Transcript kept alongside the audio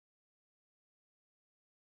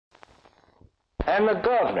And the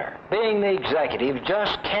governor, being the executive,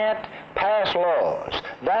 just can't pass laws.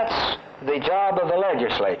 That's the job of the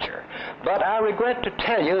legislature. But I regret to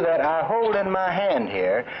tell you that I hold in my hand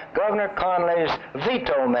here Governor Conley's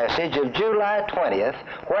veto message of July 20th,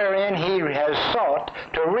 wherein he has sought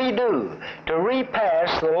to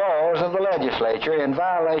repass the laws of the legislature in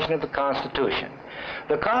violation of the Constitution.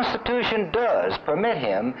 The Constitution does permit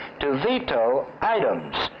him to veto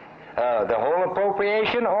items, the whole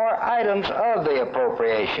appropriation or items of the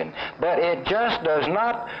appropriation. But it just does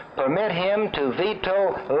not permit him to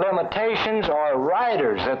veto limitations or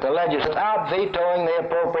riders at the legislature without vetoing the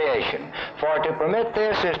appropriation. For to permit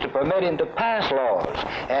this is to permit him to pass laws.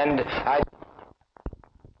 And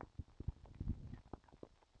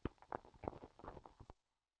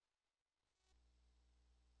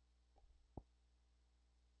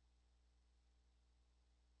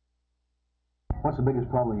What's the biggest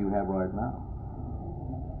problem you have right now?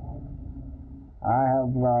 I have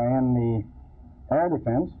in the air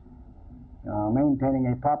defense,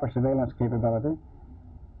 maintaining a proper surveillance capability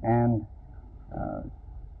and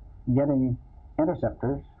getting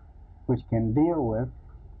interceptors which can deal with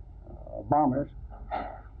bombers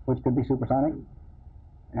which could be supersonic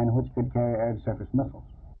and which could carry air-to-surface missiles.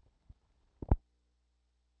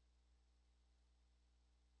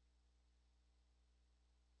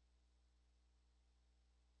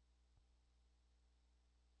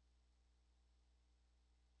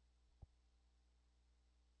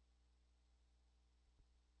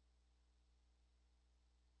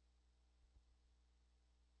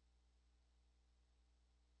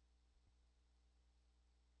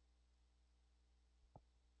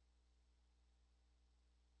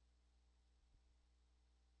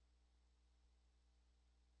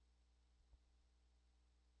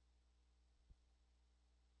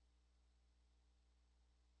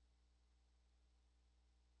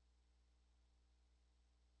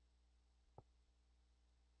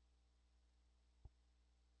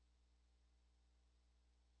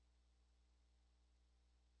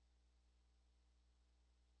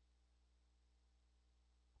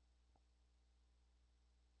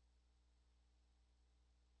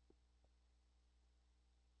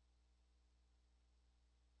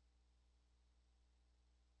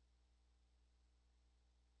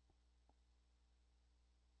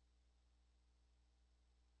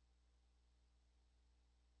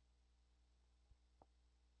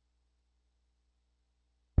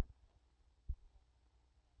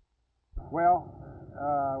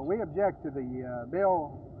 Well, we object to the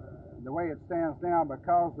bill the way it stands now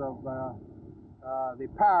because of the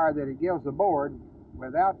power that it gives the board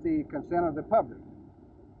without the consent of the public.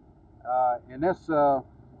 And this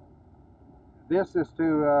is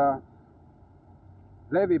to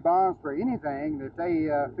levy bonds for anything that they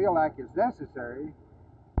feel like is necessary.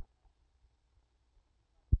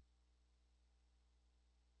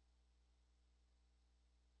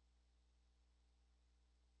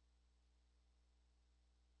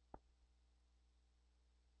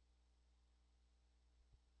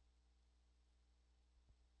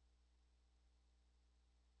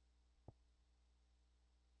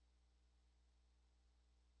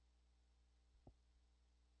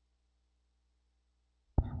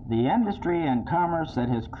 The industry and commerce that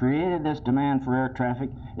has created this demand for air traffic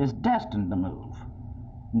is destined to move,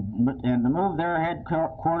 and to move their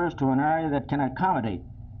headquarters to an area that can accommodate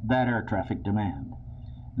that air traffic demand.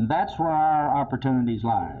 And that's where our opportunities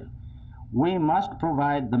lie. We must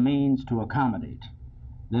provide the means to accommodate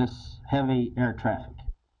this heavy air traffic.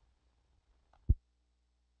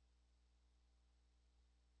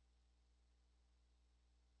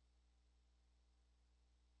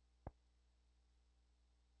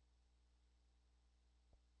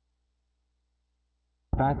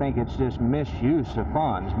 I think it's just misuse of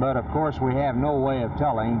funds, but of course we have no way of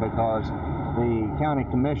telling because the county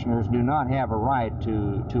commissioners do not have a right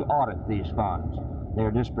to audit these funds.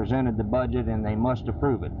 They're just presented the budget and they must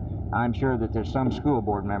approve it. I'm sure that there's some school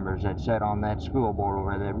board members that sit on that school board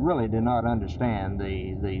over there that really do not understand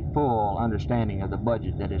the full understanding of the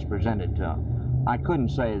budget that is presented to them. I couldn't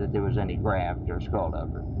say that there was any graft or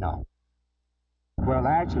skullduggery, no. Well,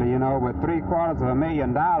 actually, you know, with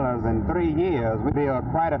 $750,000 in 3 years, we'd be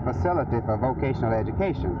quite a facility for vocational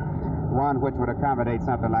education, one which would accommodate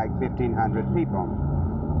something like 1,500 people.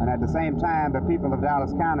 And at the same time, the people of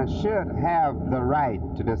Dallas County should have the right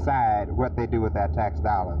to decide what they do with their tax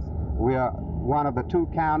dollars. We are one of the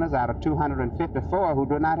 2 counties out of 254 who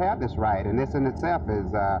do not have this right, and this in itself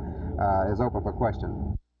is open for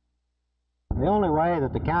question. The only way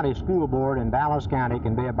that the county school board in Dallas County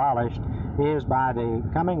can be abolished is by the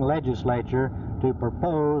coming legislature to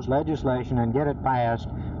propose legislation and get it passed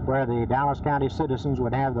where the Dallas County citizens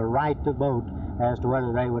would have the right to vote as to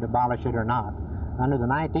whether they would abolish it or not. Under the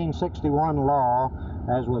 1961 law,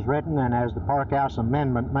 as was written and as the Parkhouse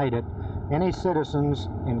Amendment made it, any citizens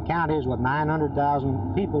in counties with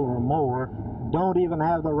 900,000 people or more don't even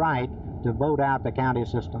have the right to vote out the county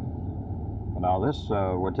system. Now this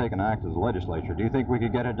would take an act of the legislature. Do you think we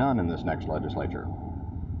could get it done in this next legislature?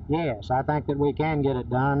 Yes, I think that we can get it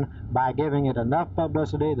done by giving it enough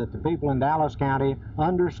publicity that the people in Dallas County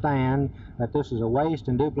understand that this is a waste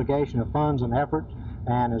and duplication of funds and effort,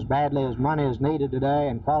 and as badly as money is needed today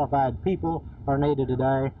and qualified people are needed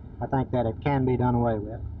today, I think that it can be done away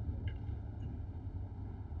with.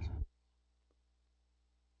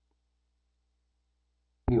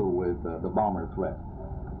 Deal with the bomber threat.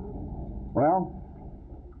 Well,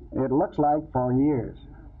 it looks like for years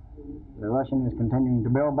the Russian is continuing to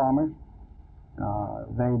build bombers.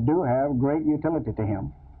 They do have great utility to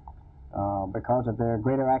him because of their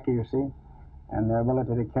greater accuracy and their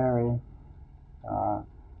ability to carry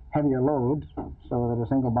heavier loads so that a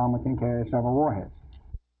single bomber can carry several warheads.